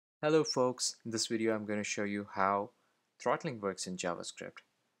Hello folks, in this video I'm going to show you how throttling works in JavaScript.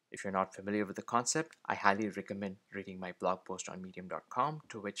 If you're not familiar with the concept, I highly recommend reading my blog post on medium.com,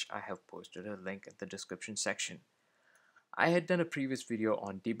 to which I have posted a link in the description section. I had done a previous video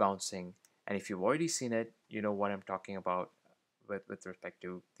on debouncing, and if you've already seen it, you know what I'm talking about with respect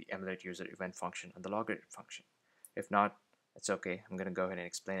to the emulate user event function and the logger function. If not, it's okay, I'm going to go ahead and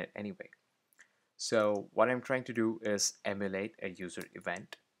explain it anyway. So what I'm trying to do is emulate a user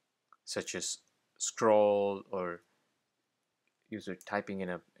event such as scroll or user typing in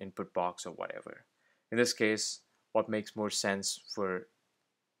an input box or whatever. In this case, what makes more sense for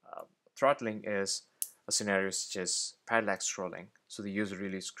throttling is a scenario such as parallax scrolling. So the user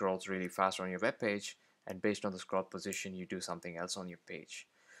really scrolls really fast on your web page, and based on the scroll position, you do something else on your page.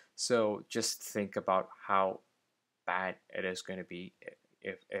 So just think about how bad it is going to be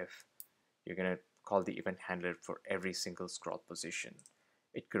if you're going to call the event handler for every single scroll position.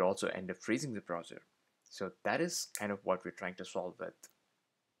 It could also end up freezing the browser. So that is kind of what we're trying to solve with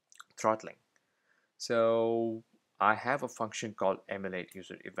throttling. So I have a function called emulate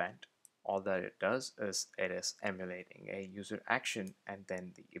user event. All that it does is it is emulating a user action and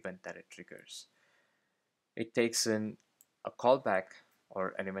then the event that it triggers. It takes in a callback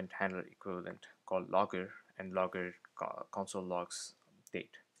or an event handler equivalent called logger, and logger console logs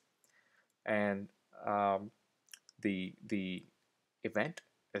date. And the event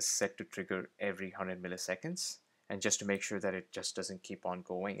is set to trigger every 100 milliseconds. And just to make sure that it just doesn't keep on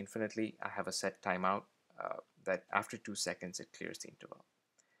going infinitely, I have a set timeout that after 2 seconds it clears the interval.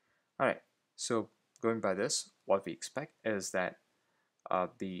 All right, so going by this, what we expect is that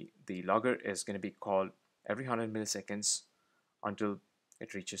the logger is going to be called every 100 milliseconds until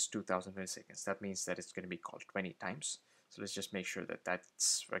it reaches 2000 milliseconds. That means that it's going to be called 20 times. So let's just make sure that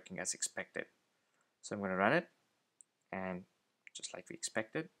that's working as expected. So I'm going to run it, and just like we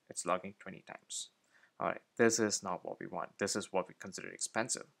expected, it's logging 20 times. All right, this is not what we want. This is what we consider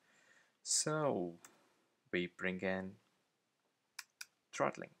expensive. So we bring in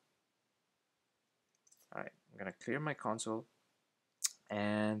throttling. All right, I'm gonna clear my console,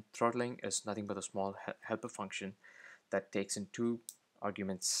 and throttling is nothing but a small helper function that takes in two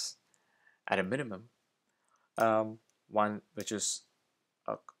arguments at a minimum. One which is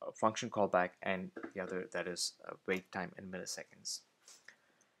a function callback, and the other that is wait time in milliseconds.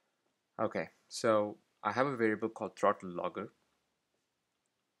 Okay, so I have a variable called throttle logger,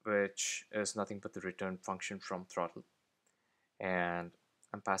 which is nothing but the return function from throttle, and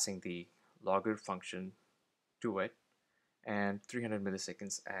I'm passing the logger function to it and 300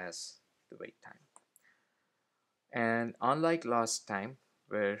 milliseconds as the wait time. And unlike last time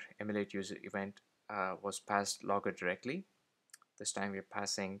where emulate user event was passed logger directly, this time we're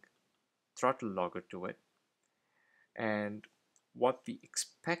passing throttle logger to it. And what we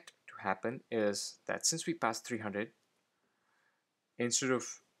expect to happen is that since we passed 300, instead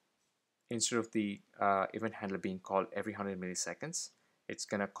of the event handler being called every 100 milliseconds, it's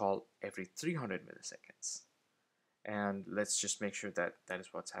gonna call every 300 milliseconds. And let's just make sure that that is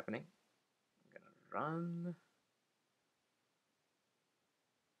what's happening. I'm gonna run.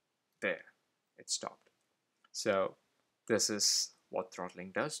 There, it stopped. So this is what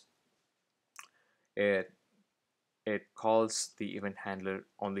throttling does. It calls the event handler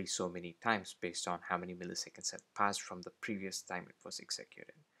only so many times based on how many milliseconds have passed from the previous time it was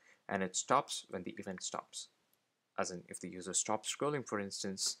executed. And it stops when the event stops. As in, if the user stops scrolling, for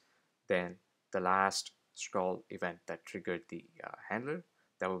instance, then the last scroll event that triggered the handler,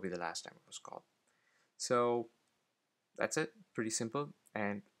 that will be the last time it was called. So that's it, pretty simple.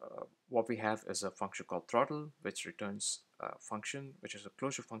 And what we have is a function called throttle, which returns a function, which is a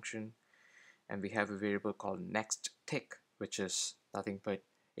closure function. And we have a variable called next tick, which is nothing but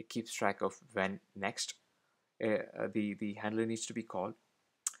it keeps track of when next the handler needs to be called.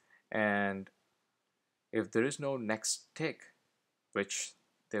 And if there is no next tick, which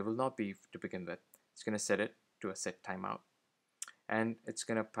there will not be to begin with, it's going to set it to a set timeout. And it's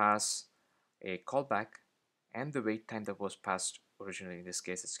going to pass a callback and the wait time that was passed originally. In this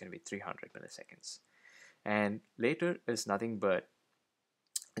case, it's going to be 300 milliseconds. And later is nothing but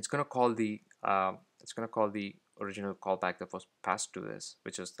it's going to call the original callback that was passed to this,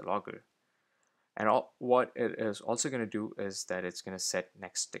 which is the logger. And what it is also going to do is that it's going to set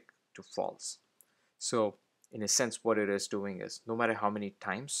next tick to false. So in a sense, what it is doing is no matter how many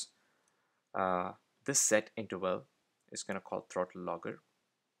times this set interval is going to call throttle logger,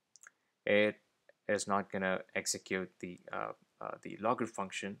 it is not going to execute the logger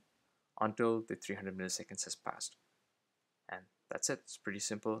function until the 300 milliseconds has passed. And that's it. It's pretty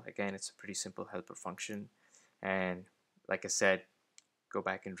simple. Again, it's a pretty simple helper function. And like I said, go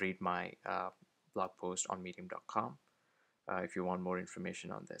back and read my blog post on medium.com if you want more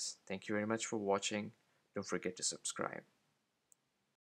information on this. Thank you very much for watching. Don't forget to subscribe.